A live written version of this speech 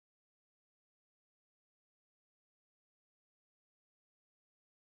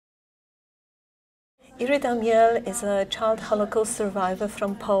Irit Amiel is a child Holocaust survivor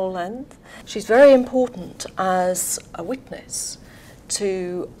from Poland. She's very important as a witness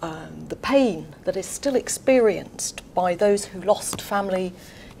to the pain that is still experienced by those who lost family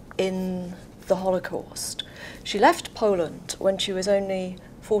in the Holocaust. She left Poland when she was only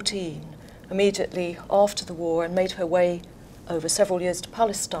 14, immediately after the war, and made her way over several years to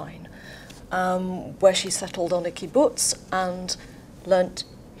Palestine, where she settled on a kibbutz and learnt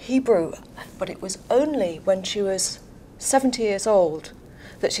Hebrew. But it was only when she was 70 years old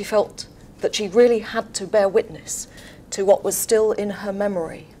that she felt that she really had to bear witness to what was still in her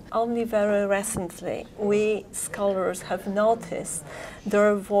memory. Only very recently, we scholars have noticed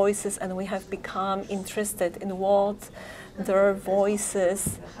their voices, and we have become interested in what their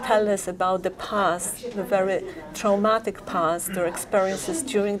voices tell us about the past, the very traumatic past, their experiences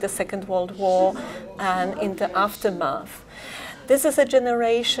during the Second World War and in the aftermath. This is a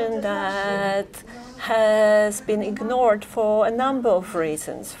generation that has been ignored for a number of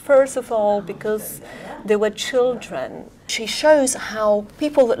reasons. First of all, because they were children. She shows how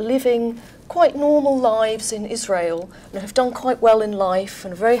people that are living quite normal lives in Israel and have done quite well in life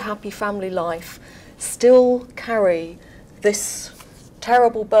and a very happy family life still carry this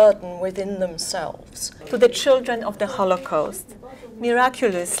terrible burden within themselves. To the children of the Holocaust,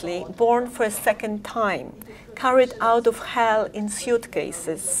 miraculously born for a second time, carried out of hell in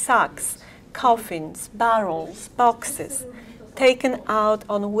suitcases, sacks, coffins, barrels, boxes, taken out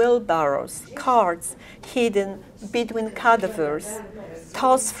on wheelbarrows, carts, hidden between cadavers,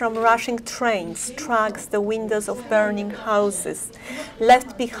 tossed from rushing trains, trucks, the windows of burning houses,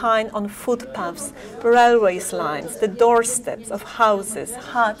 left behind on footpaths, railway lines, the doorsteps of houses,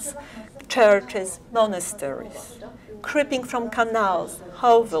 huts, churches, monasteries, creeping from canals,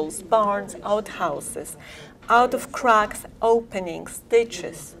 hovels, barns, outhouses, out of cracks, openings,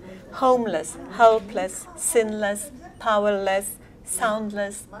 ditches, homeless, helpless, sinless, powerless,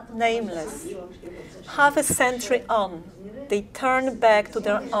 soundless, nameless. Half a century on, they turn back to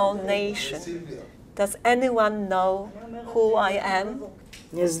their own nation. Does anyone know who I am?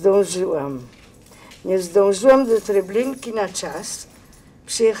 Nie zdążyłam. Nie zdążyłam do Treblinki na czas.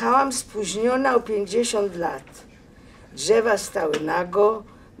 Przyjechałam spóźniona o 50 lat. Drzewa stały nago,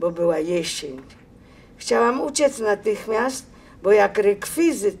 bo była jesień. Chciałam uciec natychmiast, bo jak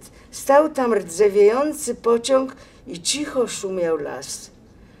rekwizyt stał tam rdzewiejący pociąg i cicho szumiał las.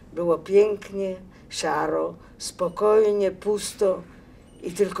 Było pięknie, szaro, spokojnie, pusto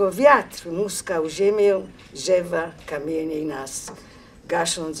i tylko wiatr muskał ziemię, drzewa, kamienie i nas,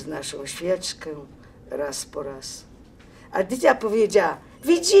 gasząc naszą świeczkę raz po raz. A Dycia powiedziała: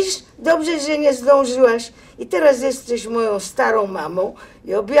 widzisz, dobrze, że nie zdążyłaś i teraz jesteś moją starą mamą.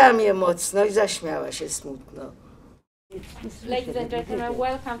 I objęła mnie mocno i zaśmiała się smutno. Ladies and gentlemen,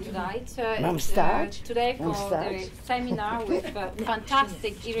 welcome tonight. Today for the seminar with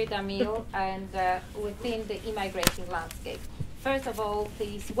fantastic Irit Amiel and within the eMigrating landscape. First of all,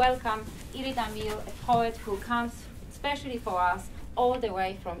 please welcome Irit Amiel, a poet who comes especially for us all the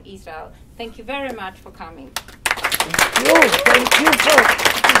way from Israel. Thank you very much for coming. Thank you for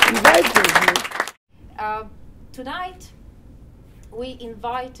inviting me. Tonight, we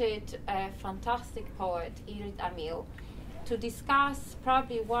invited a fantastic poet, Irit Amiel, to discuss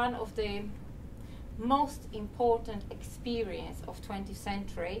probably one of the most important experience of 20th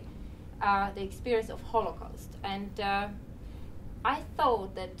century, the experience of Holocaust. And I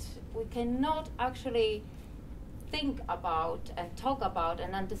thought that we cannot actually think about and talk about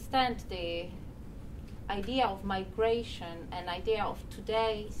and understand the idea of migration and idea of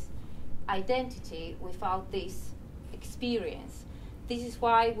today's identity without this experience. This is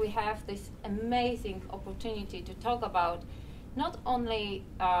why we have this amazing opportunity to talk about not only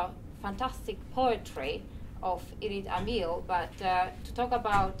fantastic poetry of Irit Amiel, but to talk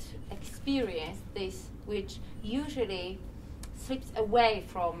about experience, this which usually slips away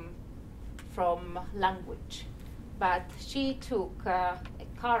from language. But she took a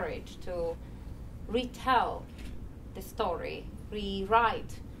courage to retell the story,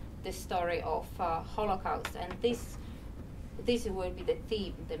 rewrite the story of Holocaust, and this will be the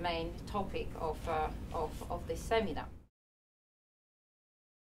theme, the main topic of this seminar.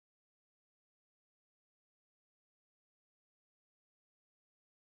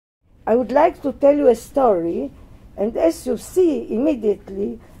 I would like to tell you a story, and as you see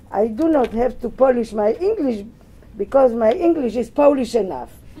immediately, I do not have to polish my English because my English is Polish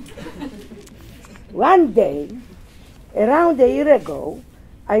enough. One day, around a year ago,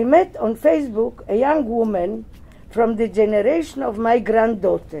 I met on Facebook a young woman from the generation of my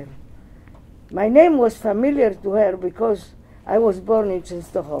granddaughter. My name was familiar to her because I was born in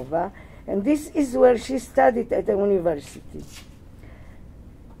Częstochowa, and this is where she studied at the university.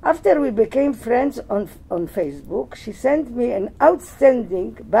 After we became friends on Facebook, she sent me an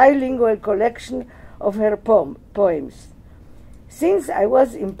outstanding bilingual collection of her poems. Since I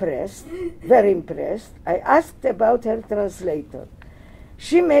was impressed, very impressed, I asked about her translator.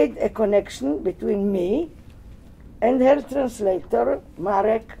 She made a connection between me and her translator,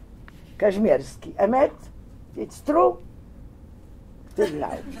 Marek Kazimierski. Emet? It's true? Till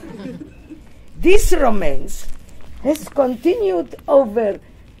now. This romance has continued over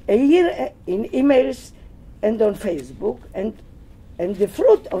a year in emails and on Facebook, and the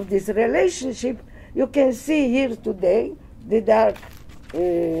fruit of this relationship you can see here today, the dark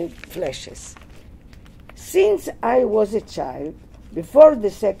flashes. Since I was a child, before the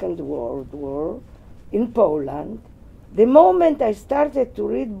Second World War, in Poland, the moment I started to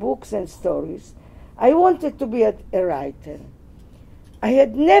read books and stories, I wanted to be a writer. I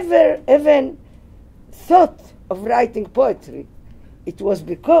had never even thought of writing poetry. It was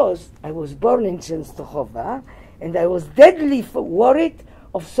because I was born in Częstochowa, and I was deadly worried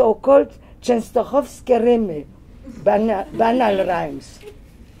of so-called Częstochowskie rymy, banal rhymes.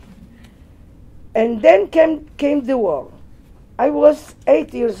 And then came the war. I was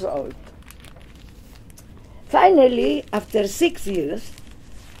 8 years old. Finally, after 6 years,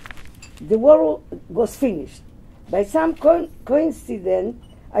 the war was finished. By some coincidence,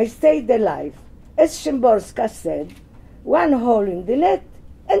 I stayed alive. As Szymborska said, one hole in the net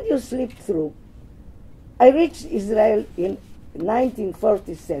and you slip through. I reached Israel in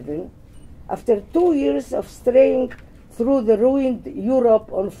 1947 after 2 years of straying through the ruined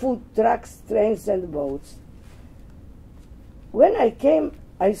Europe on food trucks, trains and boats. When I came,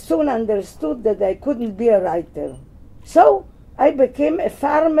 I soon understood that I couldn't be a writer. So I became a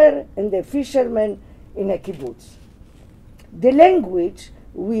farmer and a fisherman in a kibbutz. The language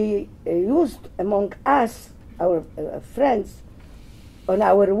we used among us, our friends, on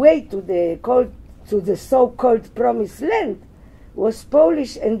our way to the so-called promised land was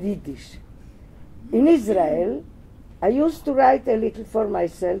Polish and Yiddish. In Israel, I used to write a little for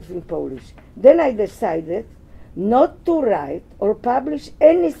myself in Polish. Then I decided not to write or publish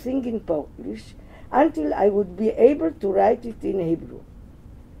anything in Polish until I would be able to write it in Hebrew.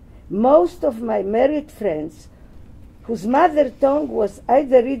 Most of my married friends, whose mother tongue was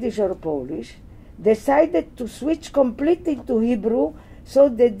either Yiddish or Polish, decided to switch completely to Hebrew so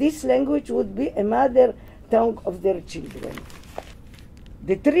that this language would be a mother tongue of their children.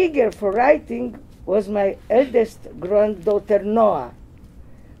 The trigger for writing was my eldest granddaughter Noah,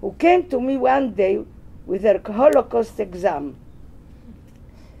 who came to me one day with her Holocaust exam.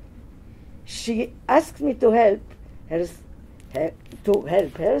 She asked me to help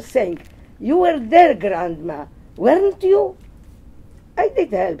her, saying, "You were there, Grandma, weren't you?" I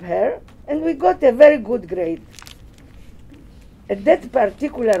did help her, and we got a very good grade. At that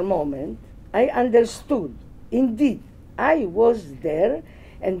particular moment, I understood. Indeed, I was there,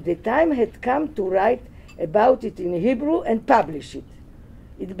 and the time had come to write about it in Hebrew and publish it.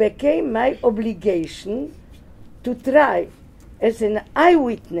 It became my obligation to try, as an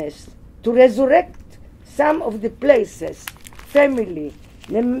eyewitness, to resurrect some of the places, family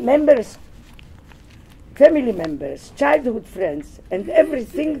members, childhood friends, and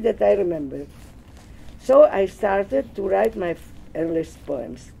everything that I remember. So I started to write my earliest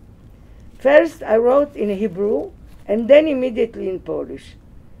poems. First, I wrote in Hebrew, and then immediately in Polish.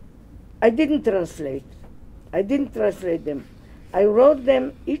 I didn't translate them. I wrote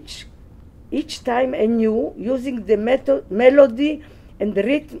them each time anew, using the melody and the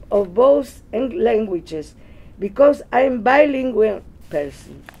rhythm of both languages, because I am a bilingual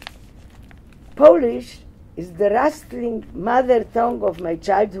person. Polish is the rustling mother tongue of my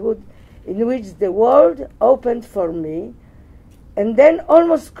childhood, in which the world opened for me and then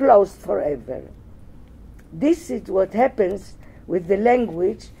almost closed forever. This is what happens with the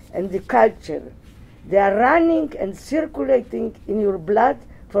language and the culture. They are running and circulating in your blood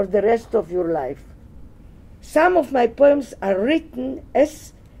for the rest of your life. Some of my poems are written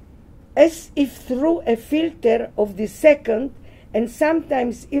as if through a filter of the second and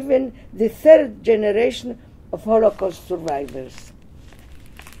sometimes even the third generation of Holocaust survivors.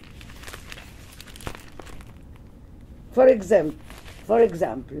 For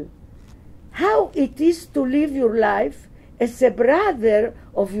example, how it is to live your life as a brother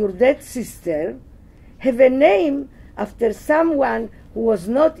of your dead sister, have a name after someone who was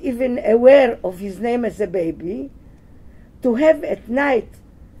not even aware of his name as a baby, to have at night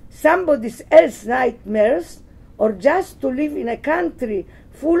somebody else's nightmares, or just to live in a country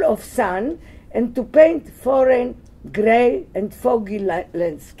full of sun and to paint foreign, gray and foggy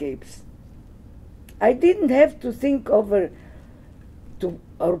landscapes. I didn't have to think over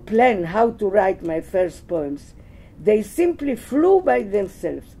or plan how to write my first poems. They simply flew by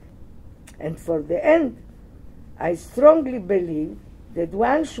themselves. And for the end, I strongly believe that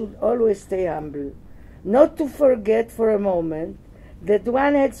one should always stay humble, not to forget for a moment that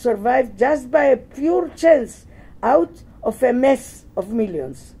one had survived just by a pure chance out of a mess of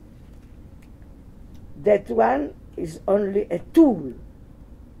millions. That one is only a tool,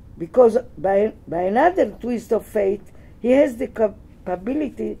 because by another twist of fate, he has the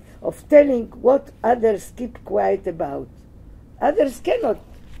capability of telling what others keep quiet about. Others cannot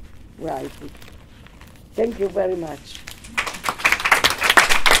write it. Thank you very much.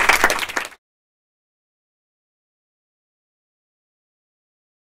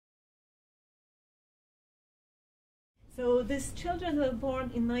 So these children were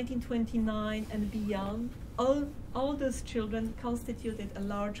born in 1929 and beyond. All those children constituted a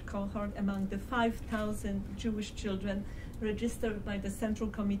large cohort among the 5,000 Jewish children registered by the Central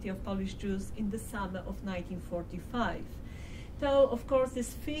Committee of Polish Jews in the summer of 1945. Though, of course,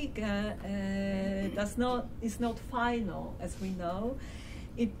 this figure is not final, as we know,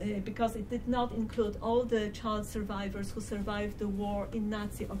 because it did not include all the child survivors who survived the war in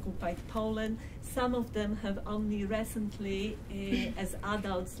Nazi-occupied Poland. Some of them have only recently, as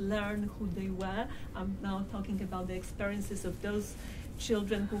adults, learned who they were. I'm now talking about the experiences of those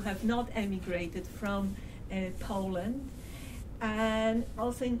children who have not emigrated from Poland. And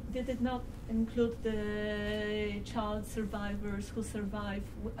also they did not include the child survivors who survived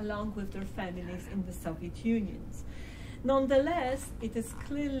along with their families in the Soviet Union. Nonetheless, this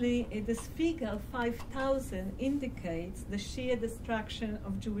figure of 5,000 indicates the sheer destruction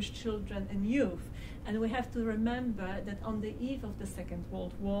of Jewish children and youth. And we have to remember that on the eve of the Second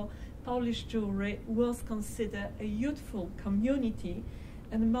World War, Polish Jewry was considered a youthful community,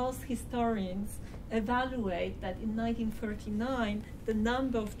 and most historians evaluate that in 1939, the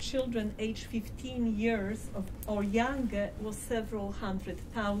number of children aged 15 years or younger was several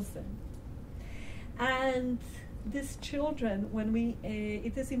 100,000. And these children,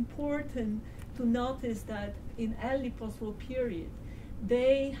 it is important to notice that in early post-war period,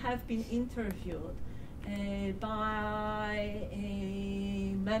 they have been interviewed by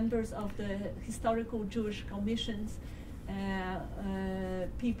members of the historical Jewish commissions,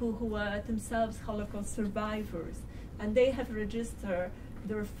 people who were themselves Holocaust survivors, and they have registered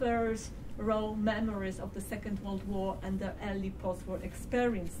their first raw memories of the Second World War and their early post-war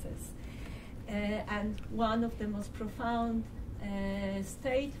experiences. And one of the most profound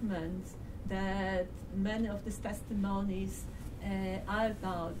statements that many of these testimonies are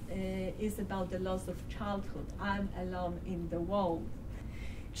about is about the loss of childhood. I'm alone in the world.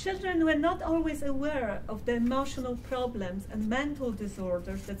 Children were not always aware of the emotional problems and mental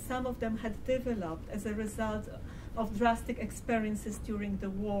disorders that some of them had developed as a result of drastic experiences during the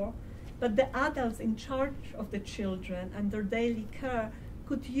war, but the adults in charge of the children and their daily care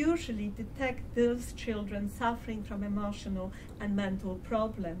could usually detect those children suffering from emotional and mental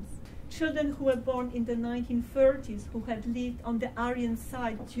problems. Children who were born in the 1930s who had lived on the Aryan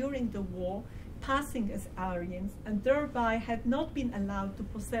side during the war, passing as Aryans, and thereby had not been allowed to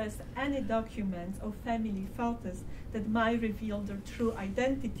possess any documents or family photos that might reveal their true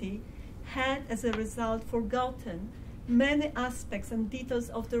identity, had as a result forgotten many aspects and details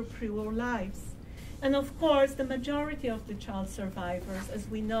of their pre-war lives. And of course, the majority of the child survivors, as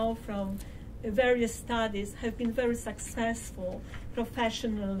we know from various studies, have been very successful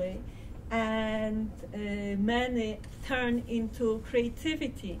professionally, and many turn into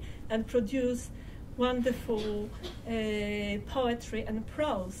creativity and produce wonderful poetry and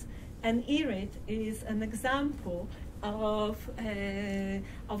prose. And Irit is an example of a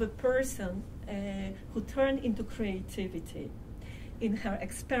person who turned into creativity in her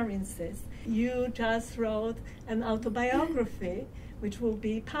experiences. You just wrote an autobiography which will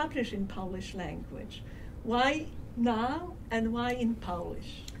be published in Polish language. Why now and why in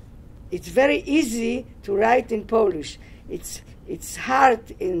Polish? It's very easy to write in Polish. It's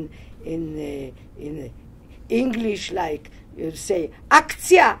hard in English, like you say,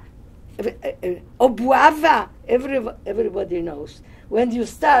 akcja, obława, everybody knows. When you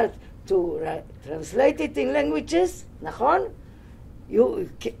start to translate it in languages, nachon,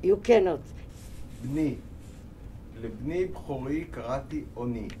 you cannot. בני, לבני בכורי קראתי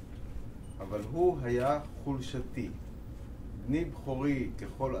עוני, אבל הוא היה חולשתי. בני בכורי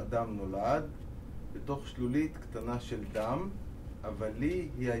ככל אדם נולד, בתוך שלולית קטנה של דם, אבל לי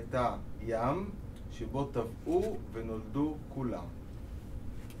היא הייתה ים, שבו טבעו ונולדו כולם.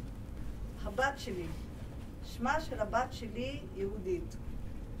 הבת שלי, שמה של הבת שלי יהודית,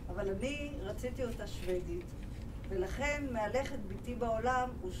 אבל אני רציתי אותה שוודית, ולכן מהלכת ביתי בעולם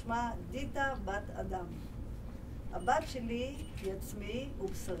ושמה דיטה בת אדם. הבת שלי היא עצמי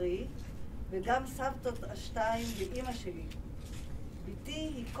ובשרי, וגם סבתות השתיים ואימא שלי. ביתי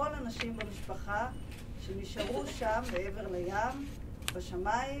היא כל הנשים במשפחה שנשארו שם מעבר לים,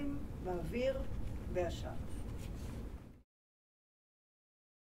 בשמיים, באוויר, בעשן.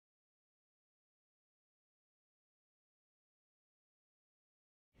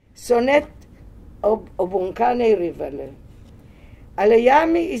 Sonet obłąkanej rywale.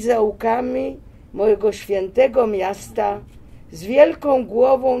 Alejami i zaułkami mojego świętego miasta z wielką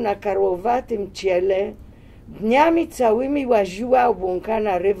głową na karłowatym ciele dniami całymi łaziła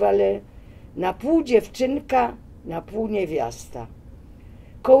obłąkana rywale, na pół dziewczynka, na pół niewiasta.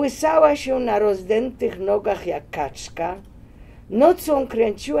 Kołysała się na rozdętych nogach jak kaczka, nocą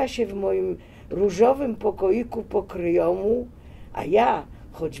kręciła się w moim różowym pokoiku pokryjomu, a ja,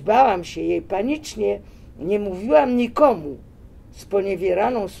 choć bałam się jej panicznie, nie mówiłam nikomu.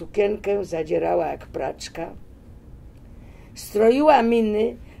 Sponiewieraną sukienkę zadzierała jak praczka. Stroiła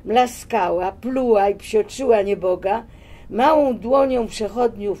miny, mlaskała, pluła i psioczyła nieboga, małą dłonią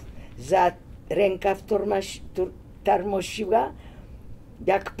przechodniów za rękaw tarmosiła,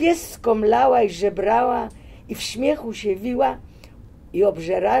 jak pies skomlała i żebrała i w śmiechu się wiła i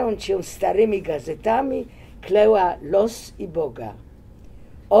obżerając się starymi gazetami, kleła los i Boga.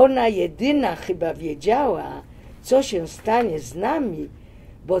 Ona jedyna chyba wiedziała, co się stanie z nami,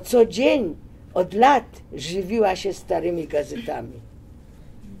 bo co dzień od lat żywiła się starymi gazetami.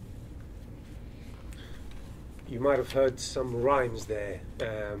 You might have heard some rhymes there.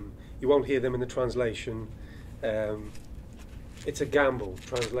 You won't hear them in the translation. It's a gamble,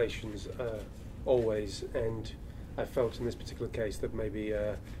 translations always, and I felt in this particular case that maybe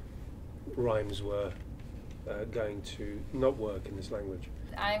rhymes were going to not work in this language.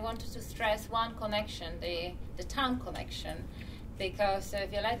 I wanted to stress one connection, the town connection, because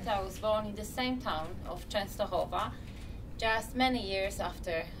Violetta was born in the same town of Częstochowa, just many years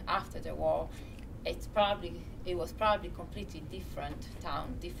after the war. It was probably completely different town,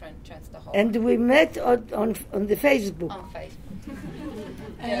 different Częstochowa. And we met on the Facebook. On Facebook.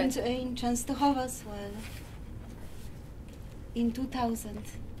 And in Częstochowa as well, in 2000.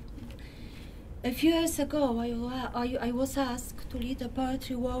 A few years ago, I was asked to lead a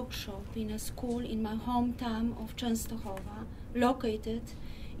poetry workshop in a school in my hometown of Częstochowa, located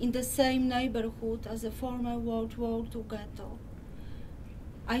in the same neighborhood as the former World War II ghetto.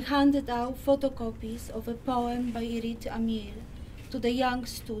 I handed out photocopies of a poem by Irit Amiel to the young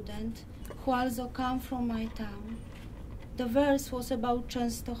student who also came from my town. The verse was about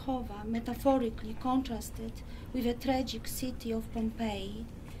Częstochowa, metaphorically contrasted with the tragic city of Pompeii,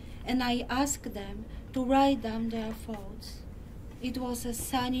 and I asked them to write down their thoughts. It was a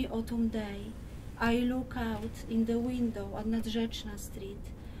sunny autumn day. I look out in the window at Nadrzeczna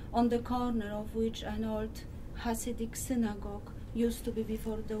Street, on the corner of which an old Hasidic synagogue used to be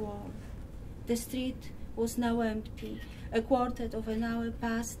before the war. The street was now empty. A quarter of an hour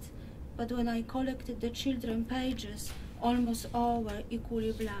passed, but when I collected the children's pages, almost all were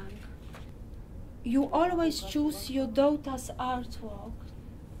equally blank. You always choose your daughter's artwork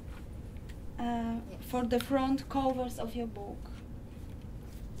for the front covers of your book.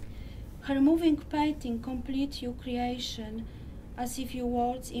 Her moving painting completes your creation as if your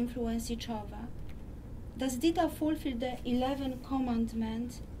words influence each other. Does Dita fulfill the 11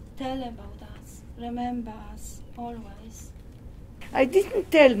 commandments? Tell about us, remember us, always. I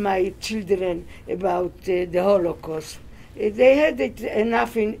didn't tell my children about the Holocaust. They had it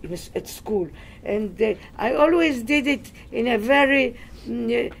enough at school, and I always did it in a very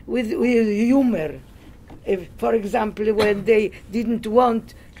with humor. For example, when they didn't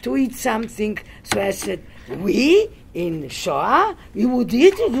want to eat something, so I said, "We in Shoah, you would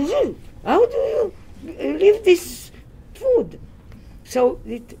eat it? How do you leave this food?" So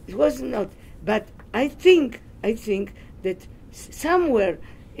it was not. But I think that somewhere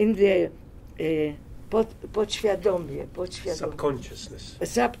in the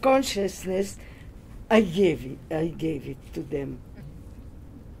subconsciousness, I gave it to them.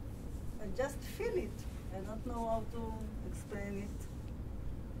 I just feel it. I don't know how to explain it.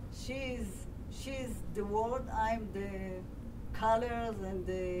 She's the word, I'm the colors and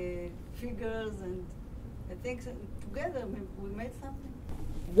the figures, and I think together we made something.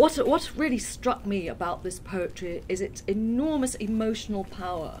 What really struck me about this poetry is its enormous emotional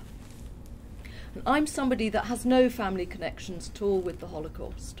power. And I'm somebody that has no family connections at all with the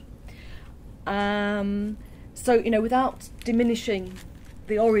Holocaust. So, without diminishing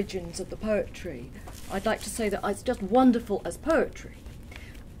the origins of the poetry, I'd like to say that it's just wonderful as poetry.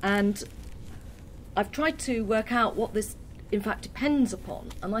 And I've tried to work out what this in fact depends upon,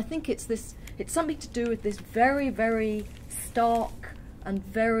 and I think it's something to do with this very, very stark and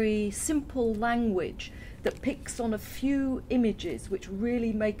very simple language that picks on a few images which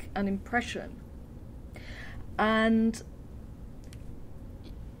really make an impression. And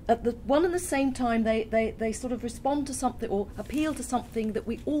at the one and the same time, they sort of respond to something or appeal to something that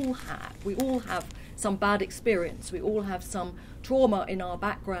we all have. We all have some bad experience. We all have some trauma in our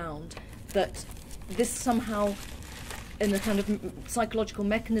background that this somehow, in a kind of psychological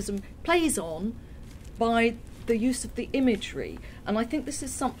mechanism, plays on by the use of the imagery. And I think this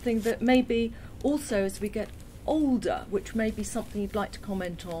is something that maybe also as we get older, which may be something you'd like to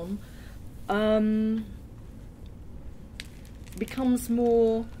comment on, becomes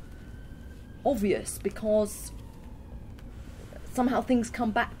more obvious because somehow things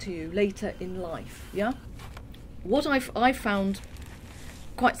come back to you later in life. Yeah. What I found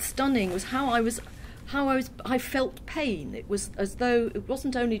quite stunning was how I felt pain. It was as though it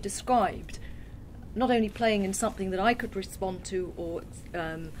wasn't only described, not only playing in something that I could respond to or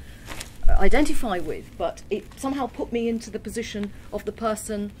identify with, but it somehow put me into the position of the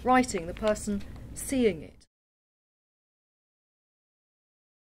person writing, the person seeing it.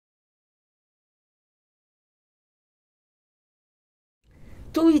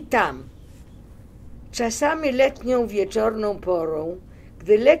 Tu i tam, czasami letnią wieczorną porą,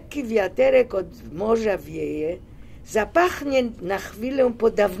 gdy lekki wiaterek od morza wieje, zapachnie na chwilę po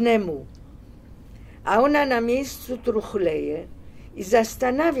dawnemu, a ona na miejscu truchleje i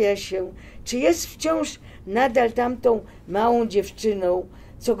zastanawia się, czy jest wciąż nadal tamtą małą dziewczyną,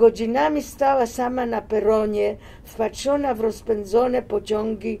 co godzinami stała sama na peronie, wpatrzona w rozpędzone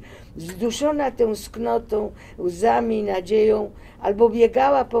pociągi, zduszona tęsknotą, łzami i nadzieją, albo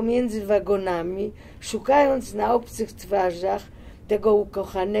biegała pomiędzy wagonami, szukając na obcych twarzach tego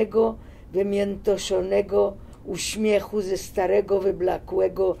ukochanego, wymiętoszonego uśmiechu ze starego,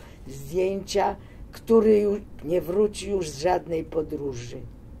 wyblakłego zdjęcia, który nie wróci już z żadnej podróży.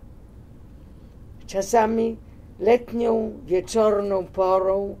 Czasami letnią, wieczorną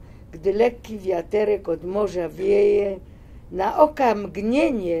porą, gdy lekki wiaterek od morza wieje, na oka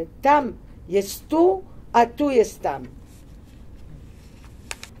mgnienie tam jest tu, a tu jest tam.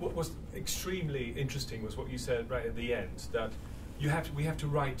 What was extremely interesting was what you said right at the end, that we have to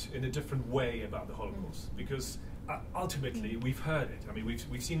write in a different way about the Holocaust, because ultimately we've heard it. I mean,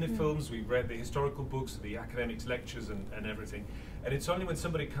 we've seen the films, we've read the historical books, the academics' lectures and everything, and it's only when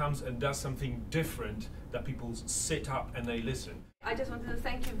somebody comes and does something different that people sit up and they listen. I just wanted to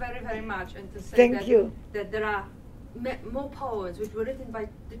thank you very, very much, and to say that there are more poems which were written by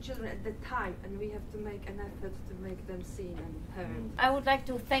the children at the time, and we have to make an effort to make them seen and heard. I would like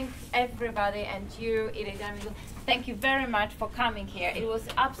to thank everybody, and you, Irit Amiel, thank you very much for coming here. It was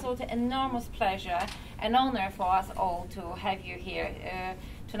absolutely enormous pleasure, an honor for us all to have you here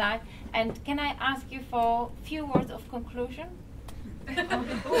tonight. And can I ask you for a few words of conclusion?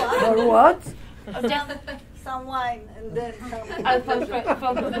 For what? Just some wine and then for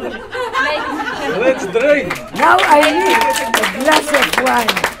conclusion. Let's drink! Now I need a glass of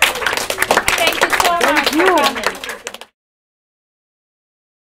wine. Thank you so much for coming.